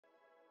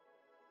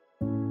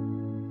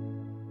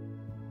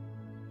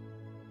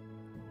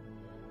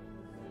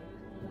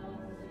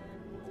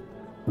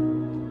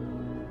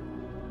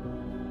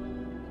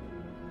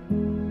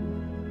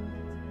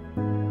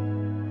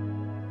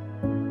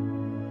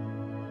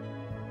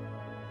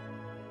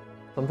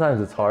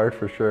Sometimes it's hard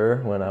for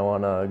sure when I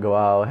want to go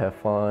out, have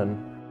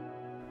fun.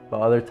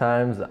 But other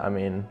times,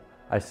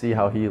 I see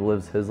how he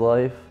lives his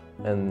life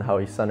and how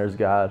he centers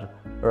God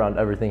around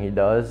everything he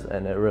does,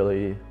 and it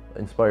really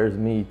inspires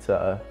me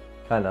to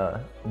kind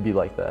of be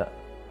like that.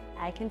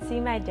 I can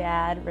see my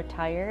dad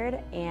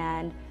retired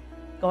and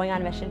going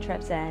on mission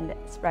trips and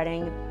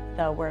spreading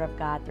the word of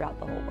God throughout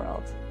the whole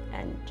world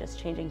and just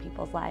changing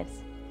people's lives.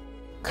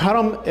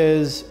 Karam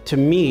is, to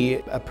me,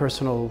 a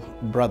personal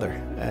brother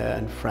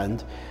and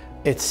friend.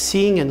 It's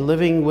seeing and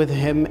living with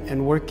him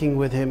and working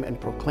with him and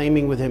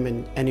proclaiming with him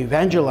and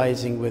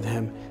evangelizing with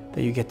him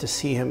that you get to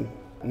see him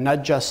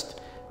not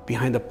just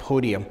behind the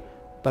podium,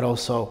 but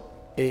also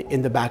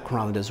in the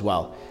background as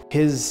well.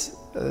 His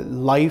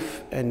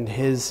life and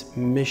his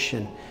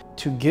mission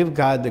to give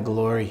God the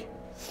glory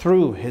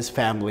through his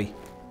family,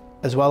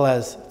 as well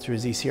as through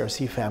his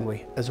ECRC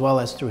family, as well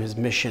as through his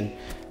mission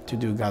to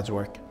do God's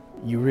work.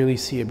 You really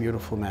see a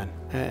beautiful man,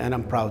 and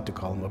I'm proud to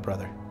call him a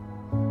brother.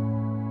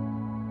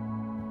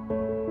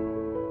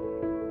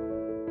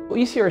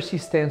 ECRC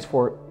stands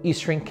for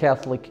Eastern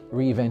Catholic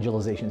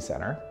Re-Evangelization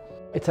Center.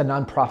 It's a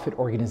nonprofit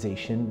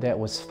organization that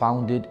was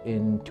founded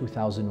in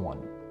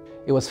 2001.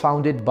 It was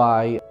founded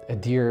by a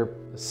dear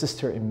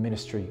sister in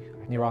ministry,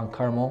 Niran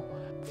Carmel,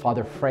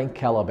 Father Frank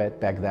Calabet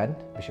back then,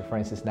 Bishop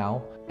Francis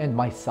now, and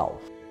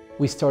myself.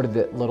 We started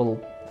that little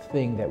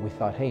thing that we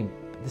thought, hey,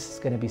 this is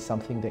going to be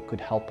something that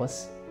could help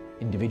us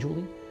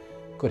individually,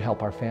 could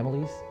help our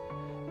families,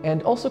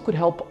 and also could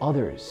help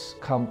others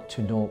come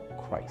to know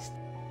Christ.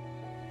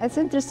 It's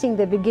interesting,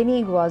 the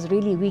beginning was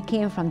really, we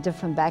came from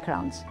different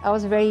backgrounds. I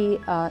was very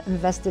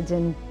invested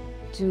in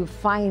to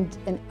find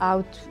an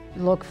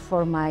outlook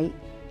for my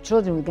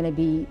children. We're going to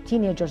be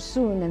teenagers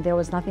soon, and there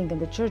was nothing in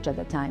the church at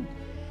the time.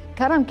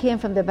 Karam came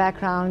from the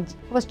background,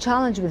 was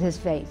challenged with his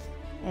faith,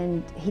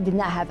 and he did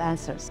not have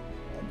answers.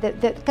 The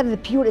kind of the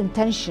pure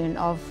intention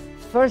of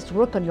first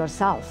work on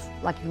yourself,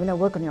 like you're going to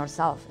work on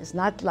yourself. It's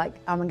not like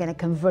I'm going to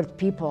convert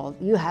people.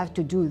 You have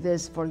to do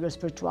this for your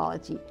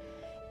spirituality.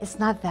 It's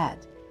not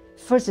that.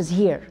 First is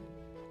here.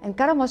 And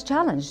Karam was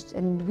challenged,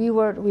 and we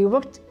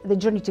worked the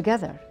journey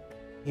together.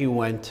 He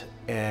went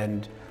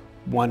and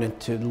wanted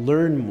to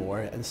learn more,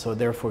 and so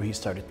therefore he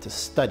started to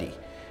study.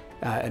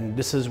 And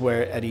this is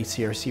where at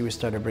ECRC we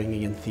started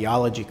bringing in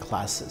theology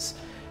classes.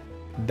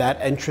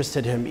 That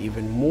interested him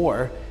even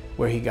more,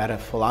 where he got a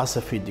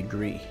philosophy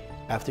degree.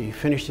 After he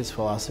finished his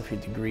philosophy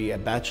degree, a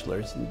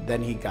bachelor's,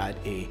 then he got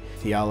a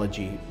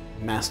theology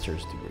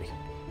master's degree.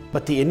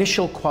 But the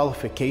initial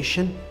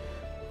qualification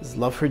is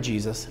love for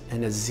Jesus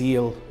and a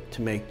zeal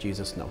to make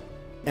Jesus known.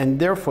 And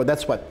therefore,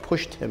 that's what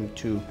pushed him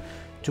to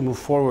move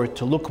forward,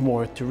 to look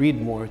more, to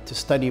read more, to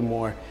study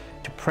more,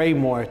 to pray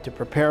more, to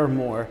prepare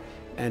more,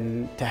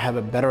 and to have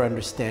a better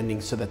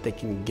understanding so that they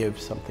can give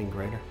something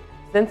greater.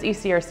 Since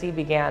ECRC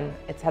began,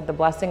 it's had the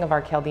blessing of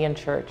our Chaldean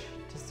Church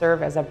to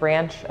serve as a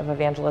branch of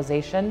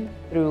evangelization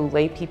through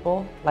lay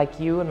people like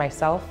you and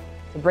myself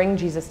to bring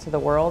Jesus to the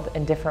world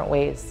in different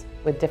ways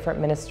with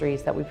different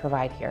ministries that we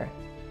provide here.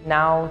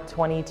 Now,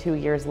 22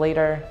 years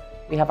later,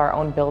 we have our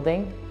own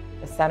building.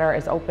 The center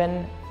is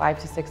open 5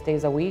 to 6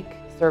 days a week,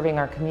 serving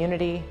our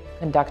community,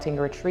 conducting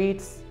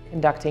retreats,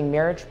 conducting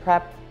marriage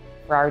prep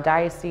for our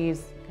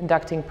diocese,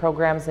 conducting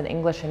programs in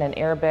English and in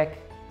Arabic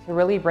to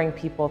really bring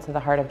people to the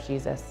heart of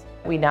Jesus.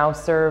 We now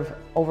serve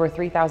over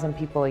 3,000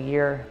 people a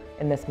year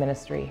in this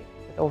ministry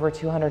with over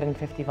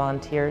 250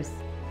 volunteers.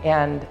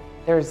 And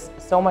there's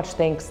so much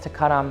thanks to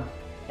Karam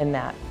in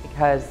that,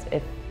 because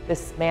if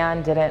this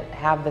man didn't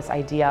have this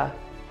idea,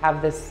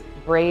 have this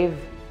brave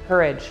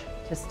courage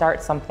to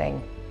start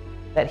something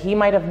that he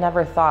might have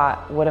never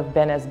thought would have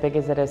been as big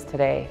as it is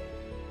today.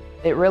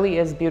 It really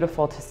is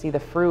beautiful to see the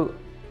fruit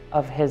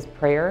of his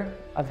prayer,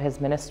 of his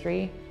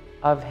ministry,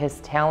 of his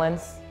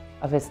talents,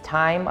 of his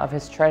time, of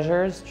his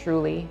treasures.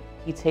 Truly,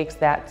 he takes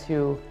that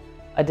to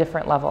a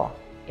different level.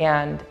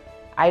 And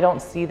I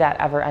don't see that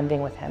ever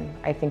ending with him.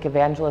 I think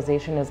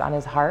evangelization is on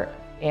his heart,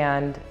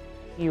 and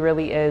he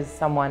really is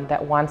someone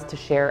that wants to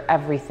share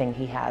everything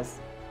he has.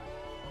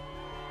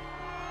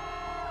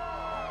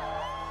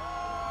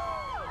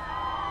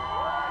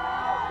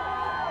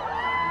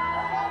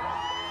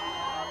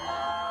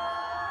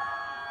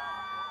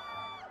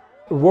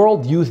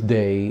 World Youth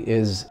Day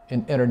is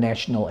an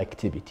international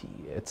activity.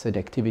 It's an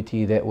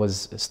activity that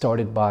was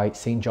started by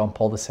St. John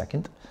Paul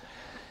II.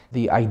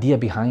 The idea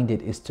behind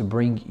it is to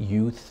bring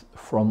youth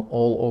from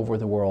all over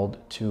the world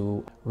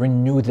to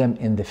renew them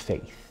in the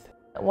faith.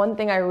 One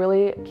thing I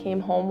really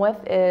came home with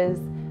is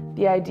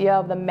the idea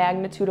of the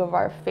magnitude of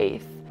our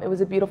faith. It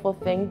was a beautiful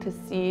thing to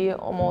see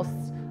almost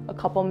a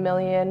couple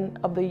million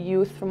of the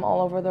youth from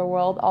all over the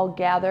world all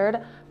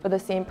gathered for the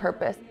same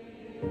purpose.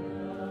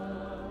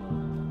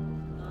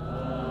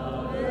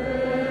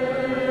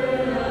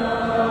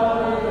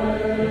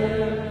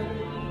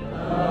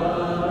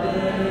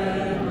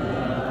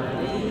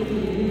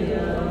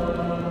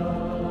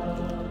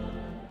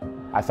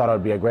 I thought it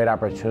would be a great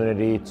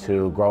opportunity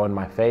to grow in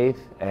my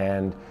faith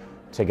and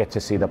to get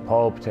to see the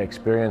Pope, to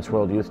experience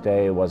World Youth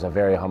Day. Was a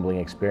very humbling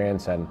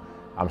experience, and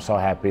I'm so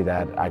happy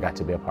that I got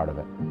to be a part of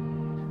it.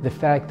 The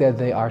fact that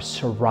they are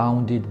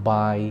surrounded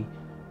by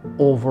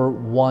over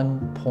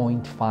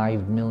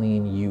 1.5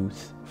 million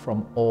youth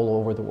from all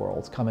over the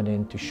world coming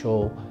in to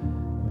show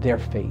their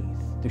faith,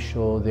 to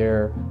show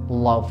their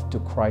love to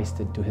Christ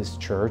and to His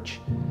church,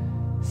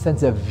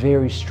 sends a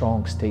very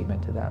strong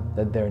statement to them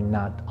that they're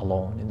not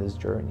alone in this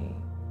journey.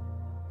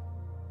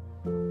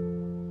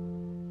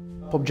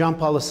 Pope John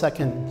Paul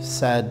II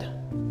said,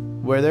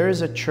 where there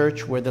is a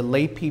church where the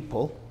lay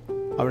people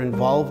are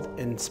involved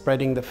in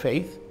spreading the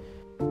faith,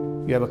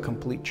 you have a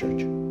complete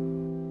church.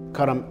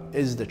 Karam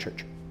is the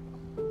church.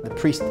 The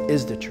priest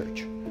is the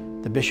church.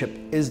 The bishop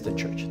is the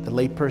church. The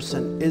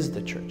layperson is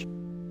the church.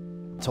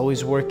 It's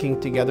always working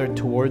together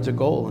towards a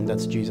goal, and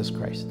that's Jesus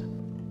Christ.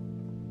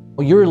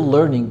 You're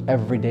learning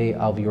every day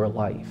of your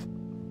life.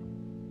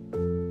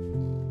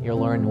 You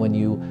learn when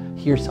you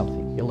hear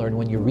something. You learn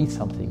when you read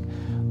something.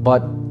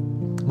 But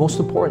most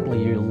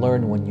importantly, you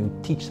learn when you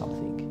teach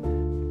something.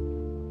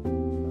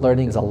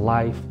 Learning is a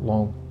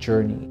lifelong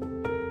journey.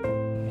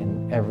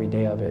 And every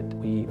day of it,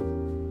 we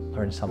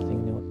learn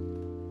something new.